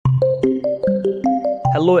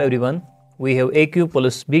Hello everyone, we have a cube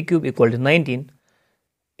plus b cube equal to 19,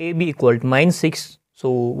 ab equal to minus 6,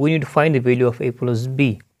 so we need to find the value of a plus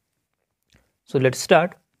b. So let's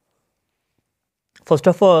start. First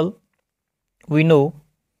of all, we know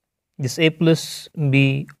this a plus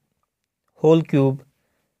b whole cube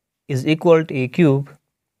is equal to a cube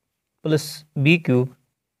plus b cube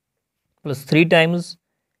plus 3 times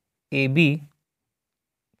ab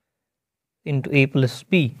into a plus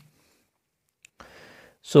b.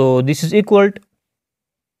 So this is equal to,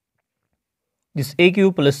 this a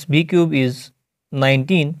cube plus b cube is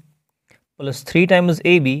 19 plus 3 times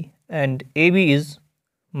ab, and ab is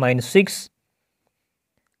minus 6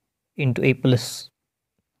 into a plus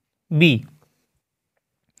b.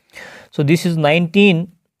 So this is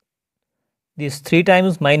 19, this 3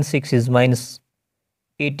 times minus 6 is minus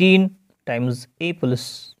 18 times a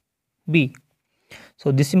plus b.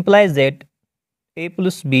 So this implies that a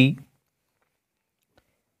plus b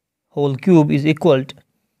whole cube is equal to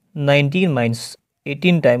 19 minus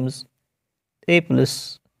 18 times a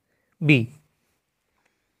plus b.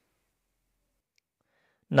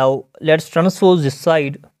 Now let's transpose this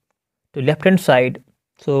side to left hand side.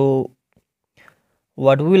 So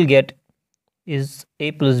what we will get is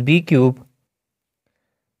a plus b cube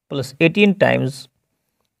plus 18 times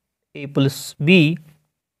a plus b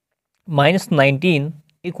minus 19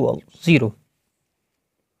 equals 0.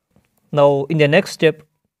 Now in the next step,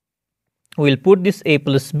 we will put this a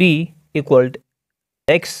plus b equal to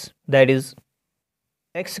x, that is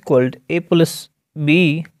x equal to a plus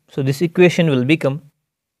b. So this equation will become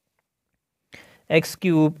x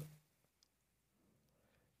cube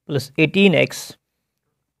plus 18x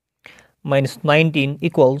minus 19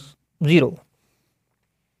 equals 0.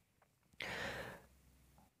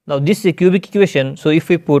 Now this is a cubic equation, so if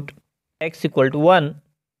we put x equal to 1,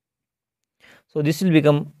 so this will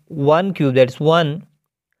become 1 cube, that is 1,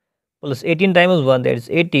 plus 18 times 1, that is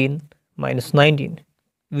 18, minus 19,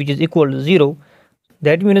 which is equal to 0.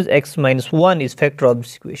 That means x minus 1 is factor of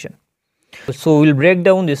this equation. So we will break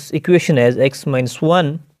down this equation as x minus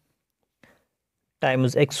 1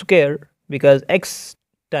 times x square, because x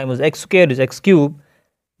times x square is x cube,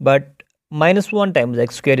 but minus 1 times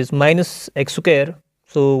x square is minus x square.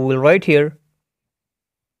 So we will write here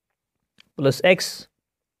plus x,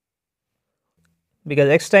 because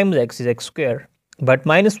x times x is x square, but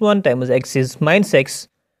minus 1 times x is minus x.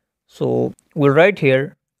 So we'll write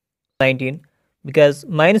here 19, because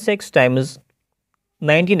minus x times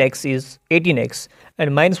 19x is 18x,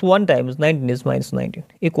 and minus 1 times 19 is minus 19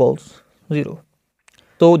 equals 0.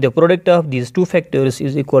 So the product of these two factors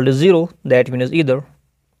is equal to 0. That means either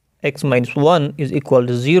x minus 1 is equal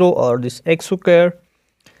to 0, or this x square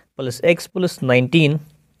plus x plus 19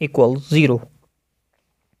 equals 0.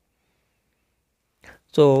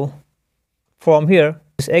 So from here,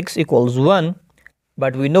 this x equals 1,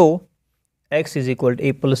 but we know x is equal to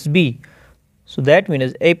a plus b. So that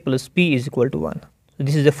means a plus b is equal to 1. So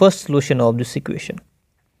this is the first solution of this equation.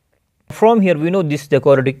 From here, we know this is the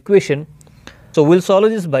quadratic equation. So we'll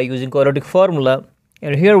solve this by using quadratic formula.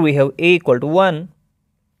 And here we have a equal to 1,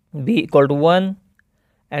 b equal to 1,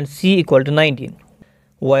 and c equal to 19.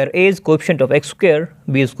 Where a is coefficient of x square,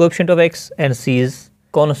 b is coefficient of x, and c is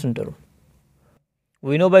constant term.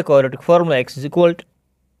 We know by quadratic formula x is equal to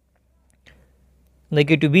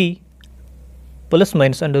negative b plus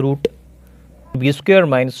minus under root b square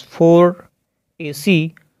minus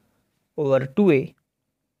 4ac over 2a.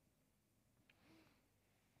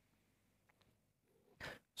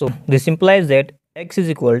 So this implies that x is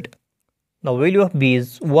equal to, now value of b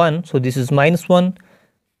is 1, so this is minus 1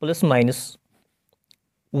 plus minus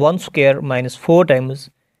 1 square minus 4 times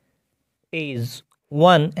a is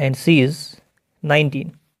 1 and c is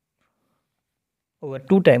 19 over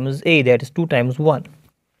 2 times a, that is 2 times 1.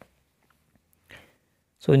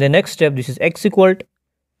 So in the next step, this is x equal to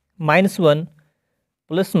minus 1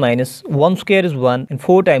 plus minus 1 square is 1, and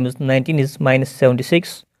 4 times 19 is minus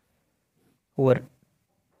 76 over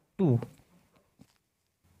 2.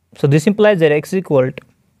 So this implies that x is equal to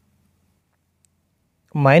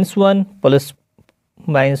minus 1 plus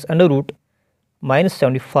minus under root minus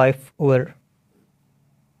 75 over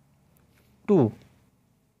 2.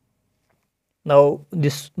 Now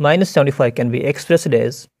this minus 75 can be expressed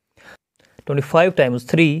as 25 times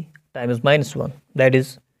 3 times minus 1, that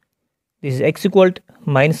is, this is x equal to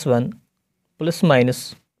minus 1 plus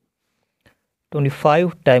minus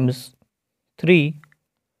 25 times 3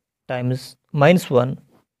 times minus 1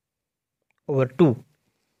 over 2.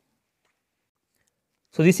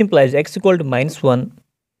 So this implies x equal to minus 1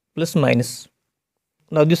 plus minus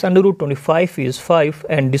Now this under root 25 is 5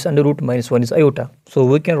 and this under root minus 1 is iota. So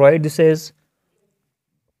we can write this as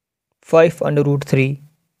 5 under root 3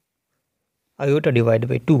 iota divided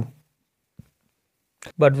by 2.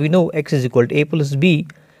 But we know x is equal to a plus b,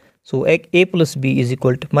 so a plus b is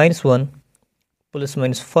equal to minus 1 plus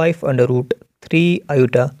minus 5 under root 3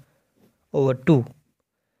 iota over 2.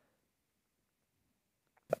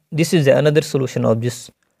 This is another solution of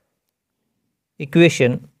this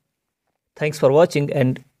equation. Thanks for watching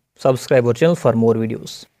and subscribe our channel for more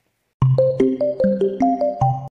videos.